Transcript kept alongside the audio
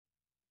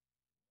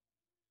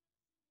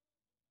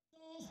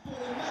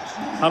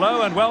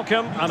Hello and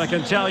welcome, and I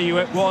can tell you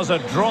it was a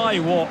dry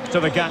walk to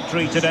the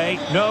gantry today,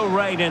 no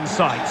rain in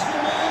sight.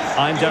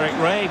 I'm Derek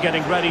Ray,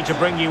 getting ready to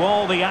bring you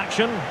all the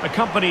action,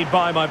 accompanied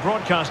by my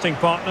broadcasting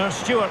partner,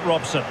 Stuart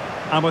Robson.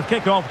 And with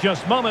kick-off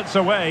just moments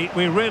away,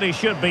 we really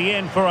should be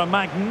in for a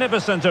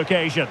magnificent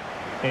occasion.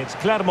 It's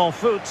Clermont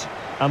foot,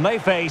 and they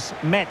face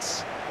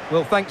Metz.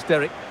 Well, thanks,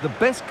 Derek. The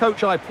best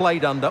coach I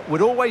played under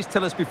would always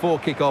tell us before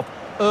kick-off,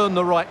 earn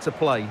the right to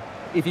play.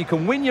 If you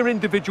can win your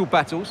individual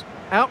battles,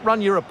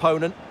 outrun your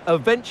opponent,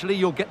 eventually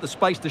you'll get the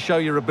space to show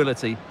your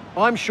ability.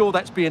 I'm sure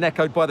that's being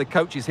echoed by the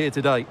coaches here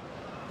today.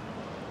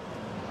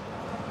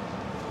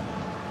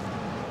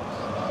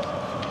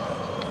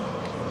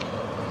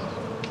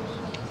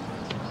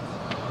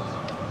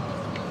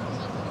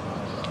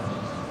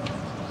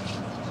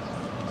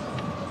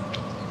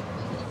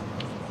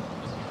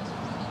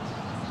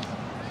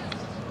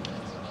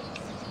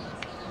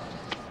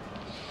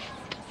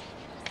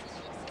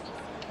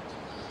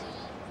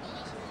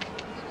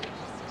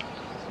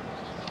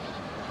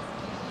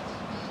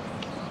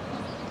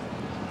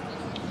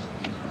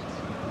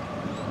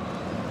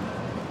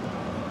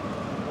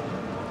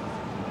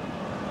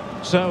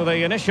 So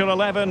the initial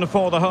 11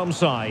 for the home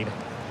side.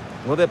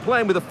 Well, they're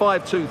playing with a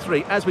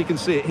 5-2-3, as we can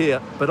see it here.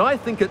 But I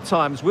think at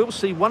times we'll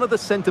see one of the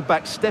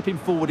centre-backs stepping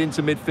forward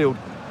into midfield,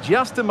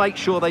 just to make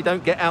sure they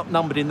don't get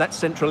outnumbered in that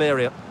central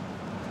area.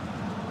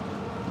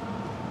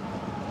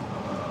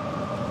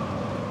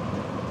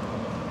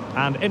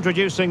 And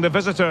introducing the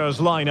visitors'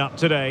 lineup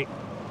today.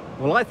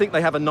 Well, I think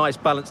they have a nice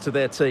balance to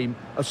their team.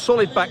 A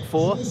solid back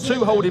four,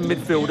 two holding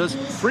midfielders,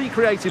 three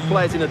creative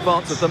players in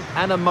advance of them,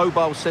 and a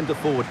mobile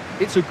centre-forward.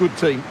 It's a good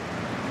team.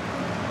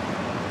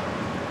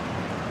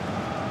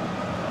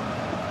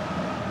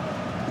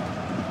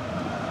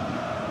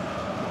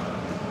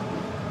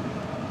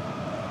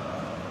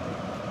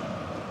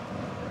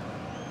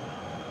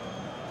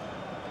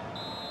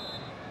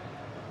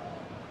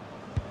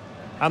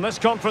 And this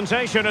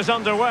confrontation is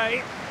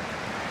underway.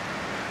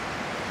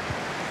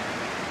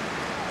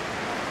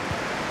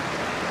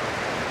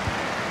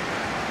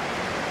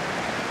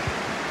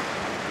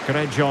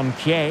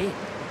 Clermont.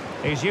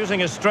 He's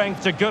using his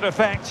strength to good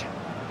effect.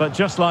 But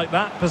just like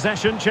that,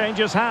 possession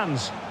changes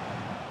hands.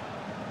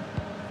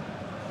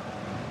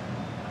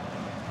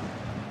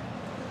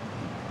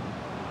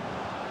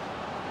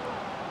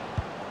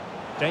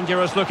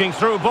 Dangerous looking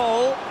through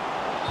ball.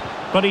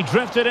 But he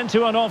drifted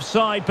into an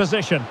offside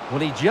position. Well,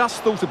 he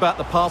just thought about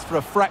the pass for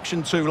a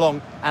fraction too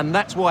long, and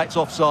that's why it's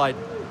offside.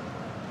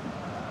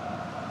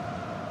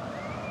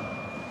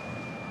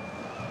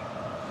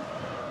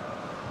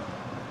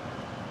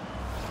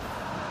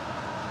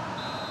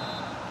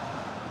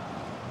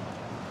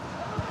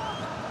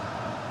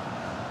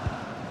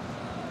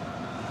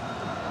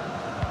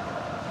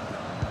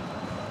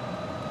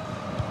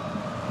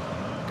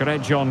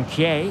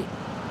 Clermont.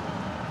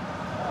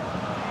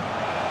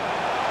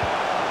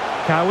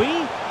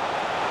 Kawi.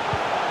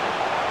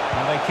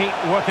 And they keep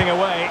working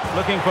away,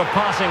 looking for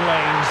passing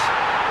lanes.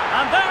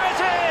 And there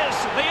it is!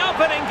 The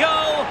opening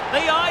goal,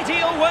 the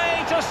ideal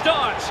way to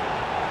start.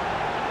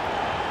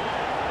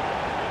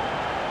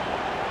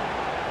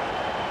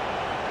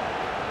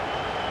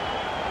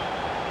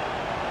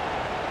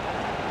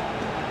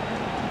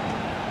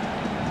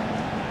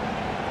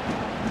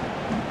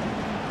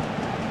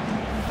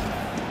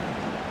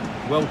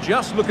 Well,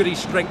 just look at his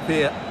strength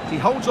here. He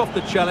holds off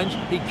the challenge,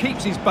 he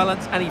keeps his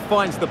balance, and he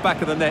finds the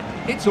back of the net.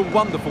 It's a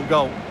wonderful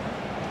goal.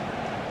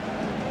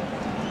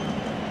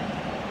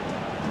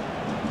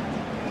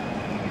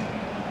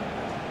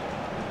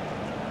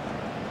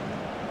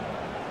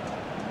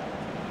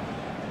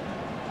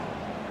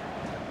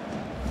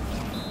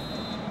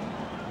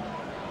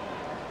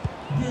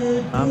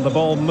 And the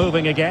ball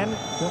moving again.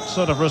 What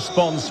sort of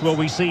response will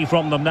we see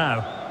from them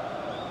now?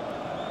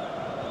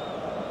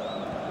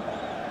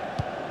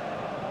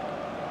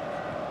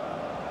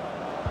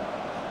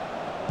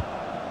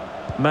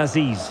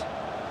 Maziz.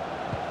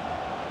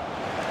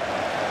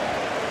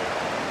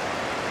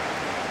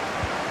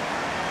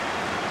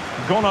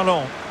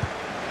 Gonalon.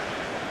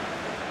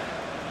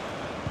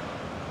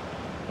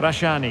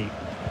 Rashani.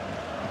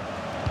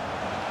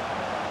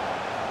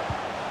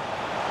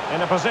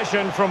 In a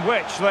position from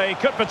which they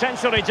could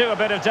potentially do a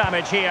bit of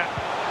damage here.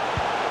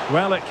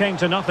 Well, it came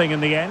to nothing in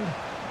the end.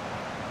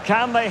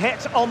 Can they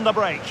hit on the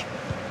break?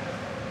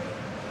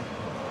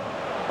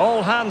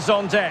 All hands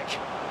on deck.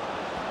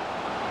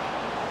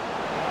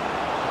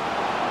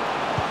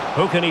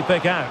 Who can he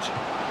pick out?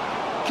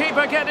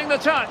 Keeper getting the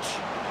touch.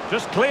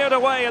 Just cleared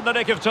away in the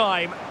nick of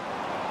time.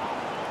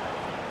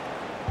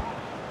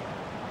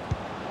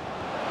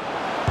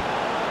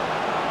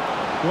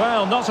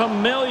 Well, not a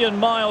million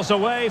miles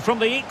away from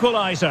the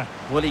equaliser.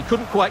 Well, he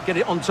couldn't quite get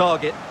it on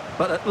target,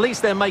 but at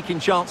least they're making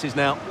chances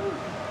now.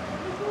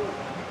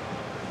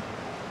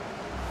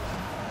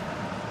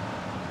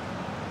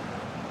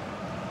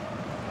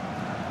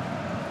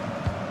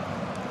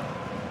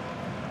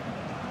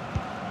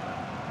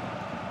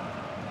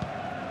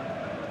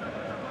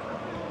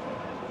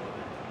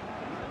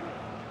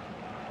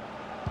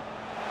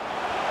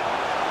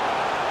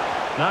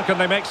 Now can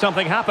they make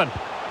something happen?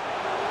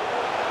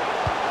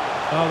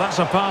 Oh, that's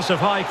a pass of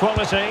high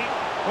quality.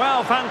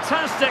 Well,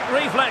 fantastic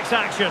reflex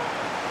action.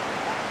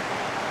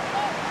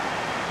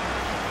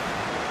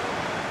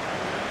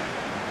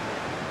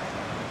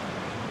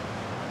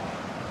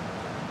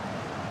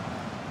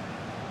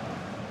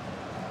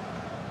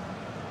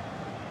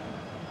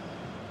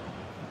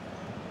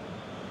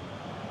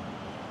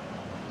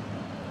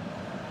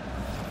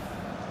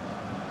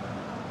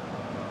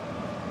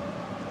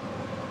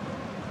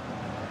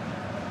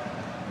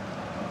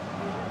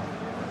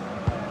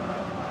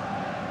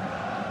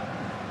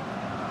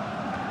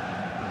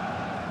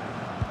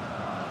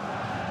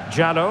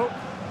 Jallo.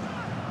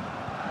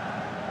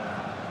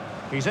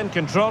 He's in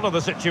control of the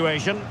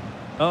situation.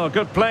 Oh,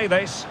 good play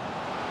this.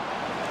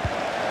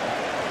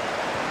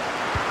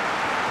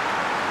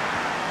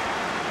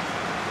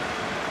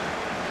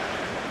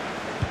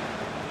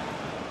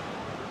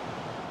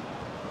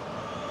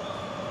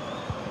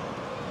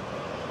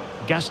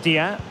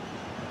 Gastien.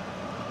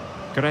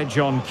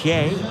 Clermont.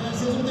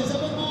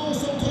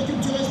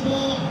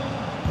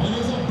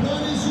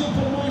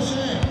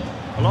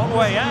 A long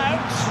way out.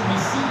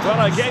 Well,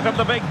 I gave him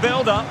the big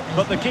build-up,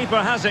 but the keeper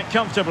has it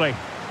comfortably.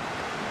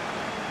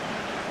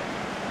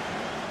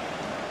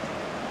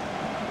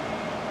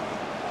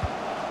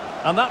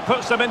 And that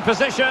puts them in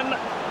position.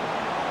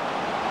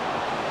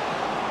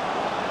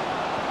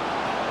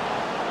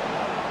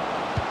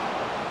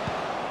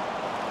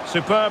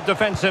 Superb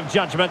defensive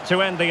judgment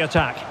to end the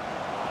attack.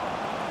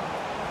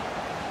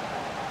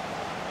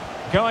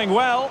 Going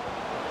well.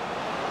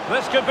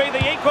 This could be the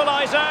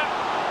equaliser.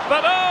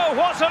 But oh,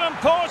 what an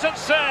important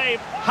save!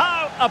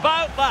 How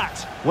about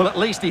that? Well, at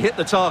least he hit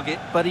the target,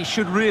 but he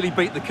should really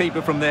beat the keeper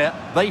from there.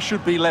 They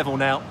should be level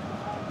now.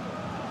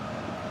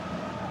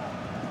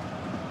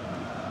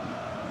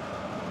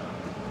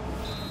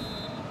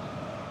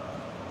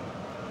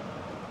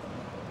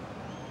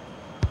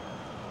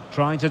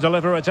 Trying to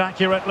deliver it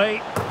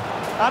accurately.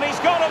 And he's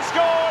gone and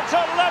scored to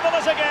level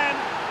it again.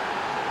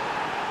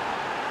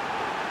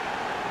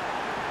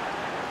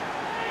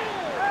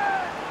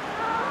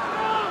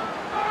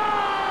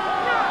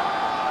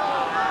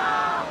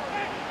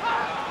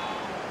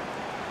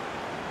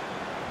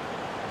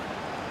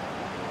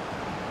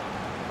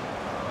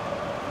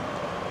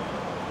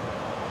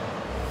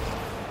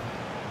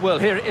 Well,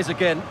 here it is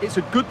again. It's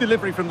a good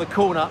delivery from the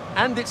corner,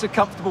 and it's a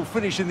comfortable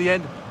finish in the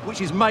end,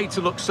 which is made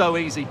to look so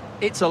easy.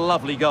 It's a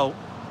lovely goal.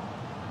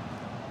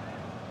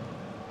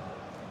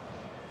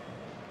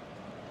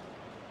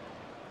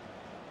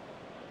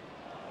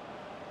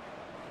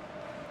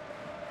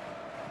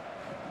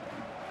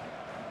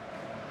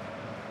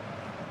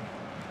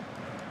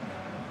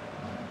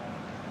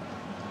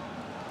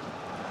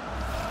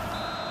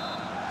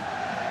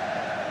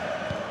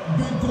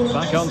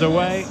 Back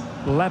underway.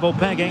 Level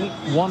pegging,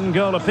 1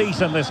 goal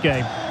apiece in this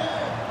game.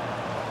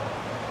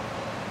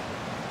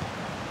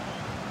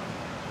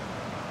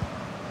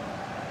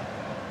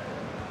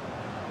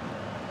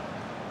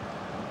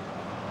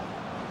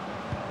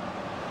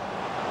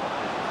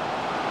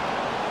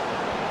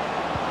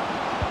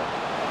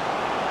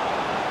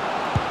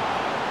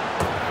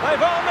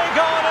 They've only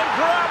gone and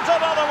grabbed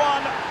another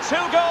one. 2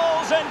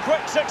 goals in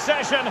quick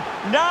succession.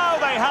 Now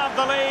they have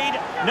the lead.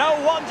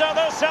 No wonder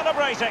they're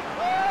celebrating.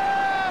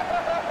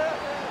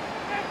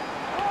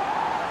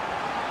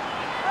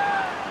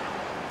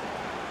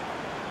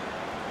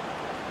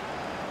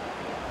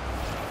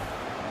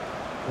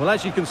 Well,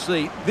 as you can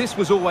see, this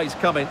was always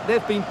coming.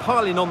 They've been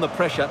piling on the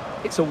pressure.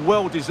 It's a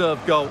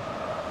well-deserved goal.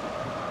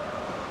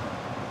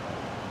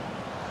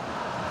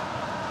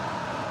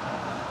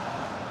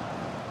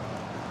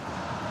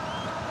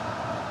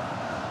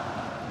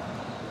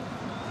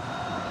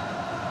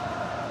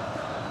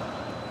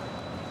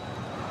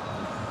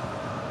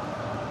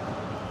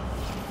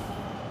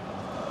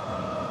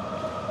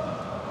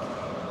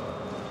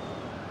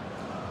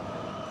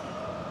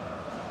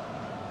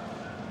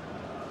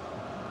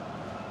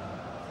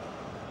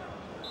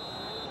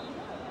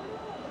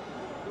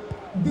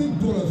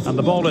 And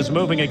the ball is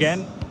moving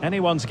again.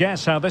 Anyone's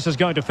guess how this is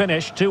going to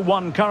finish.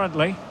 2-1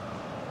 currently.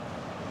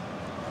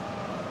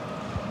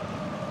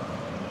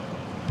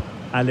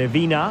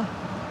 Alevina.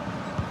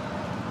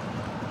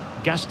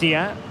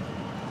 Gastien.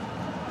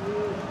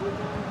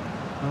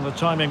 Well, the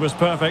timing was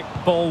perfect.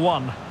 Ball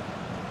 1.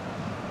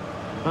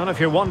 And if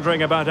you're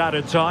wondering about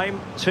added time,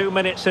 2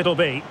 minutes it'll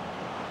be.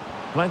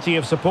 Plenty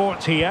of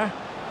support here.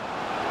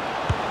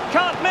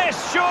 Can't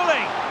miss,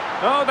 surely!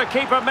 Oh, the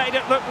keeper made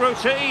it look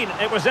routine.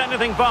 It was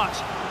anything but.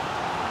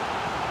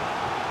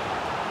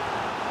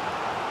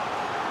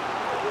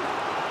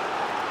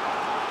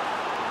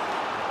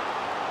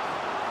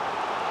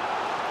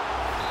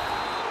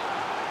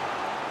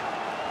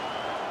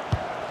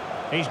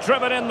 He's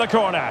driven in the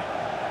corner.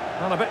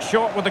 Well, a bit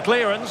short with the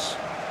clearance.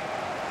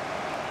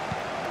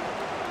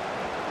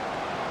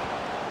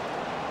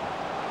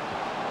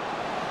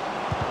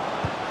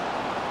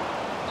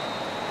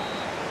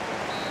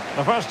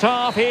 The first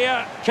half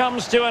here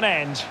comes to an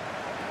end.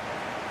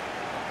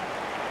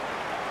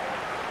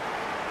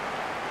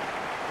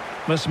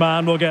 This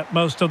man will get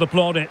most of the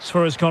plaudits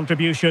for his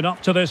contribution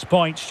up to this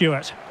point,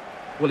 Stuart.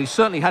 Well, he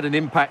certainly had an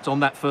impact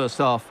on that first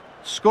half,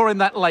 scoring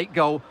that late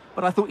goal,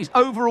 but I thought his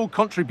overall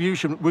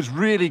contribution was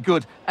really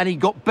good and he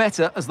got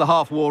better as the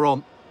half wore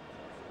on.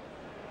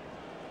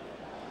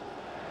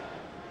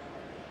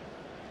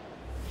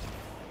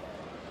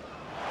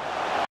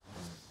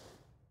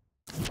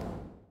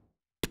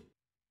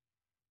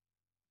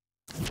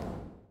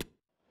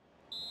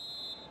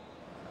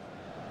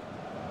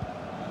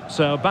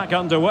 So back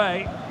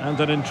underway and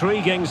an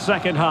intriguing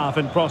second half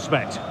in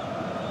prospect.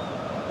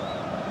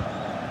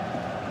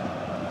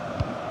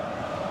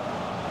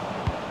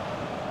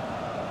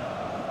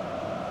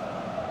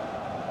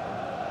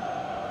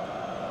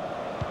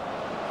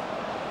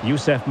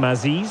 Youssef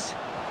Maziz.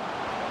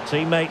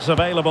 Teammates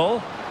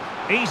available.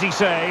 Easy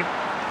save.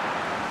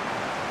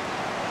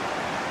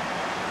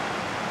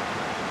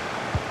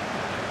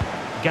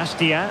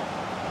 Gastien.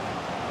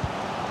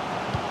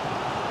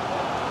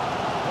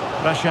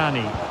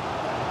 Rashani.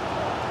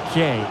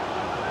 Kay.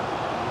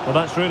 Well,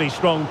 that's really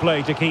strong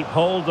play to keep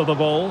hold of the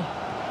ball.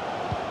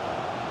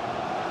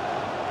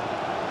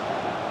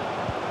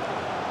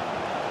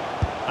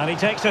 And he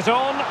takes it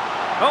on.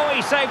 Oh,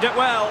 he saved it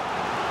well.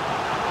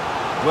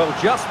 Well,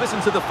 just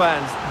listen to the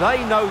fans.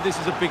 They know this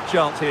is a big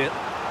chance here.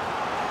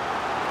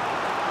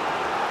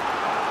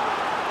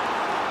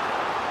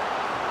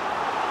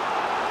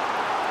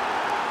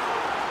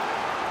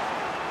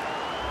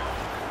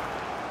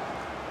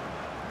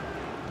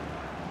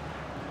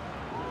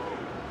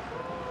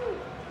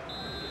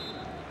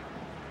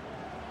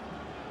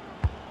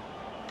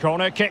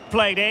 Corner kick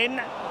played in.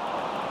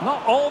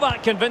 Not all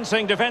that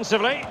convincing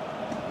defensively.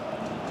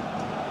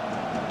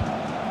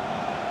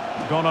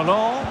 Gone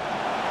along.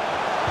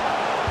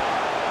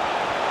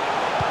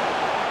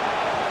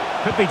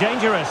 Could be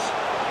dangerous.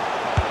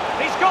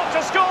 He's got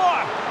to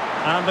score!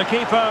 And the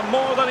keeper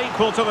more than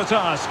equal to the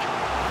task.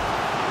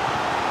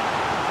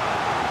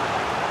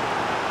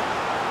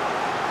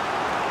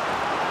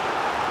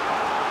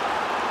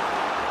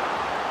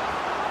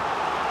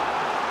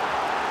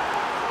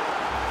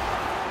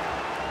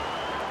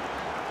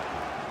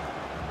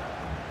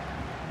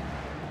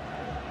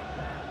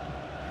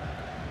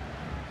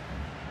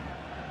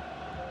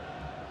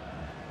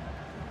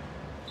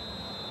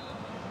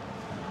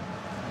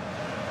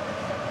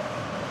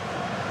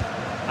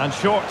 And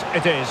short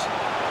it is.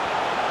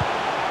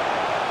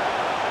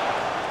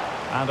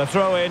 And a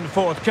throw-in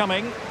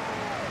forthcoming.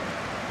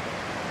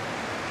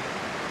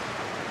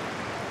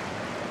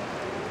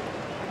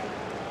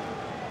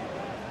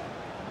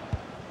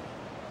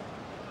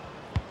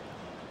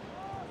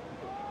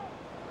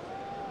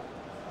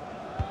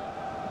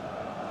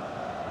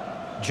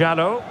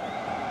 Jallo.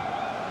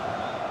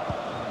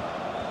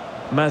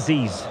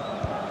 Maziz.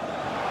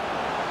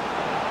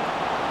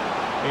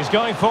 He's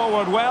going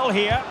forward well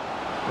here.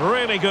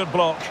 Really good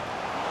block.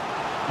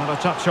 Not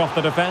a touch off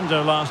the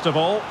defender last of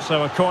all,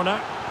 so a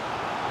corner.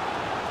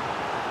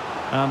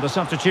 And the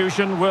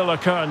substitution will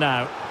occur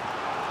now.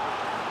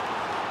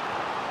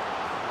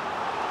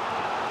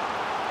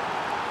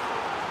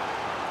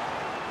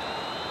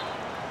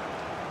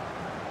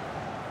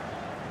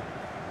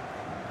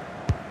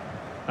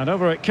 And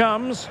over it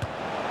comes.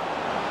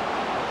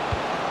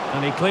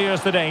 And he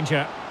clears the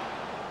danger.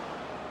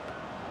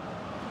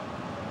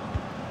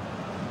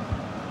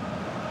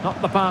 Not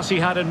the pass he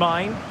had in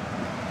mind.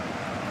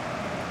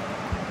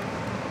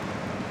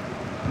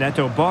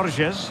 Neto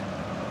Borges.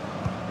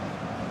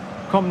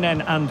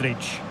 Komnen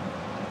Andrich.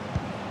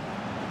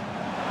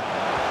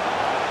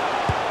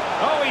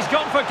 Oh, he's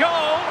gone for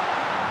goal!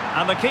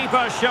 And the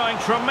keeper showing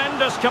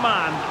tremendous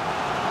command.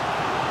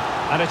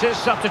 And it is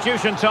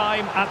substitution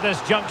time at this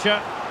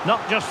juncture.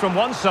 Not just from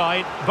one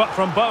side, but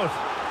from both.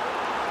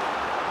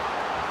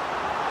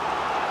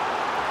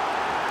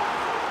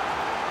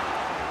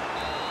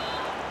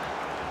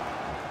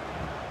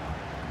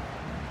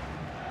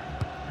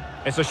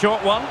 It's a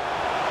short one.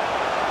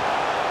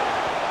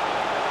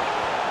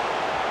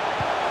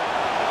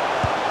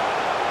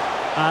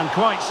 And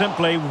quite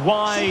simply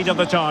wide of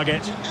the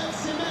target.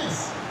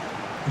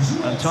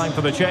 And time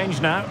for the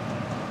change now.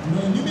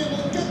 Le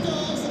numéro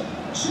 14,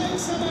 Sheikh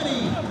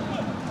Sabani.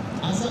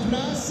 À sa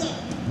place,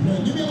 le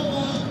numéro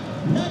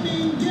 1,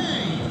 Nabil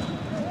Gay.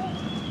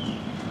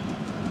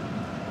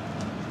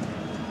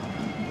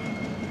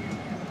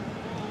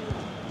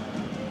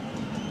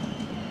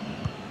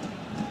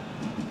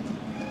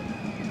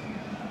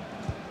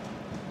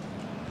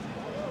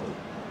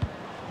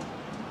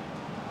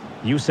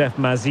 Youssef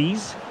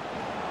Maziz.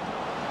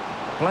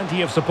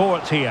 Plenty of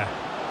support here.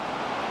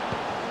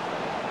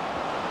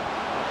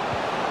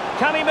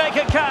 Can he make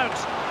it count?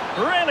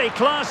 Really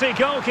classy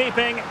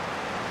goalkeeping.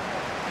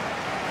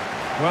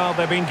 Well,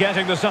 they've been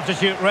getting the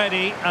substitute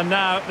ready, and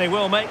now they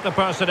will make the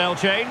personnel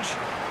change.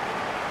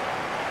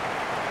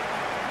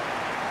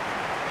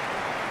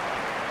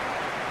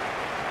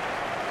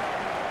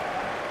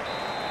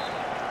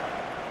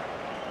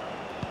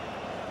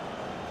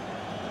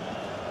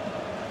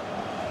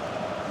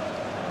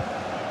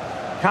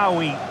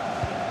 Kawi.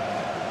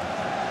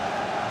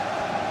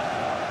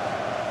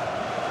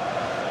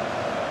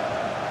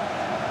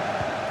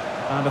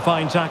 And a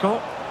fine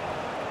tackle.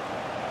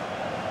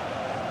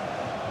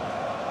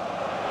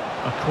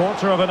 A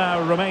quarter of an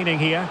hour remaining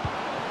here.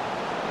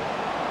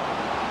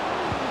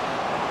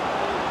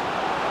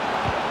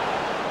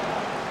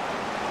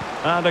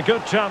 And a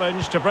good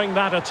challenge to bring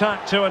that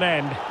attack to an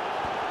end.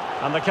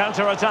 And the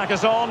counter-attack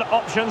is on,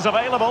 options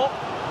available.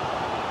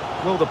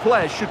 Well, the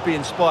players should be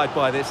inspired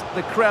by this.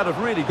 The crowd have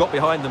really got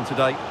behind them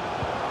today.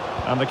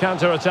 And the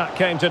counter-attack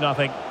came to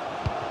nothing.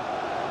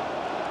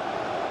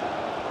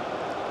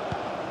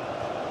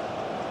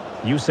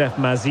 Youssef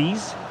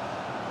Maziz.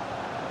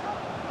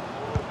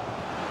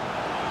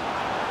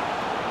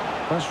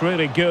 That's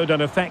really good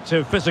and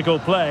effective physical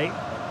play.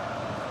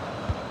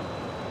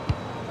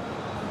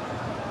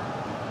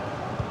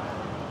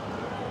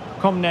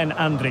 Komnen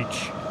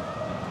Andrić.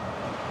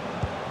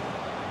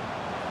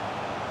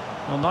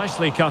 Well,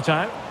 nicely cut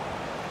out.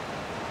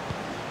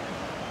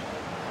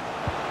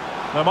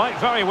 There might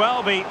very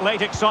well be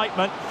late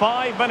excitement.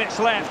 5 minutes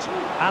left,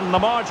 and the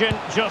margin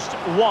just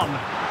 1. Oh,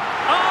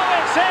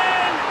 it's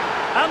in!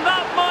 And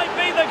that might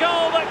be the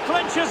goal that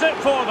clinches it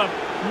for them.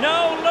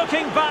 No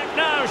looking back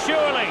now,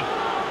 surely.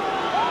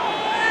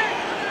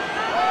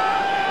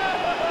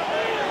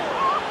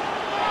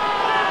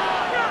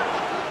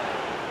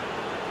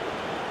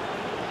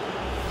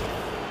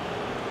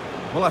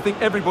 Well, I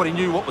think everybody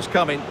knew what was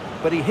coming,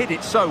 but he hit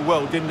it so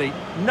well, didn't he?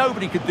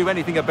 Nobody could do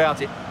anything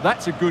about it.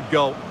 That's a good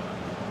goal.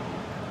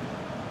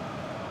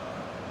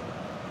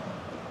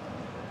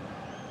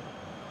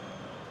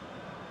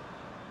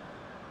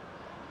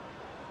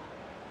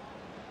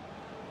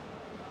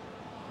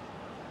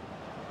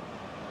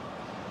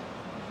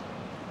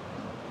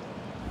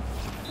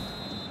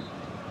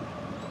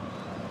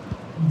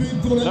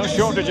 No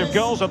shortage of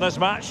goals in this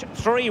match.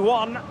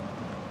 3-1.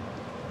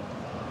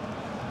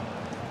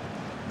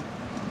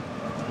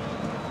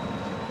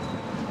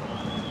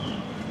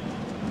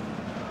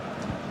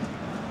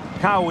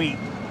 Kawi.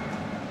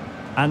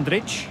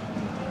 Andrić.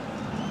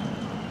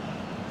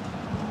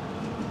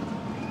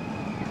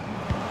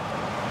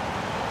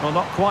 Well,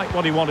 not quite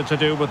what he wanted to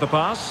do with the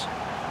pass.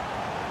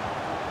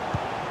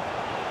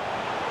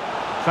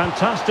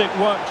 Fantastic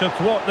work to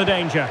thwart the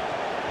danger.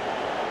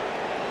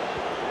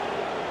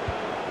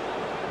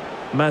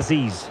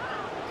 Maziz.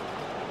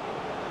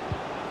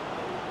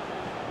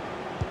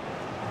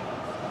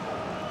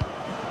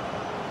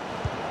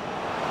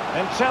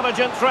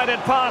 Intelligent threaded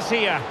pass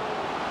here.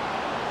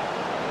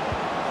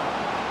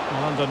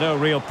 Well, under no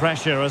real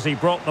pressure as he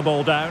brought the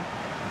ball down.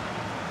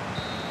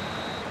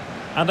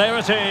 And there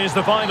it is,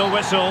 the final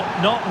whistle.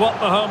 Not what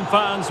the home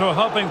fans were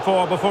hoping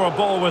for before a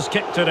ball was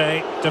kicked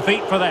today.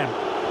 Defeat for them.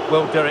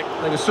 Well, Derek,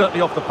 they were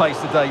certainly off the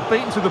pace today.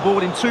 Beaten to the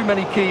ball in too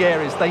many key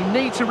areas. They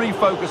need to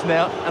refocus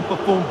now and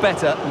perform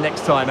better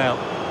next time out.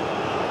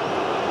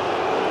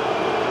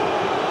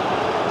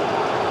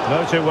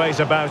 No two ways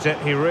about it.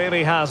 He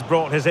really has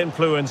brought his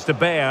influence to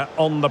bear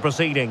on the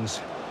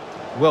proceedings.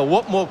 Well,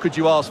 what more could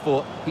you ask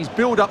for? His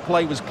build-up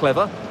play was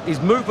clever, his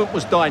movement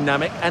was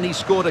dynamic, and he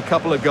scored a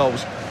couple of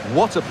goals.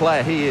 What a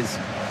player he is.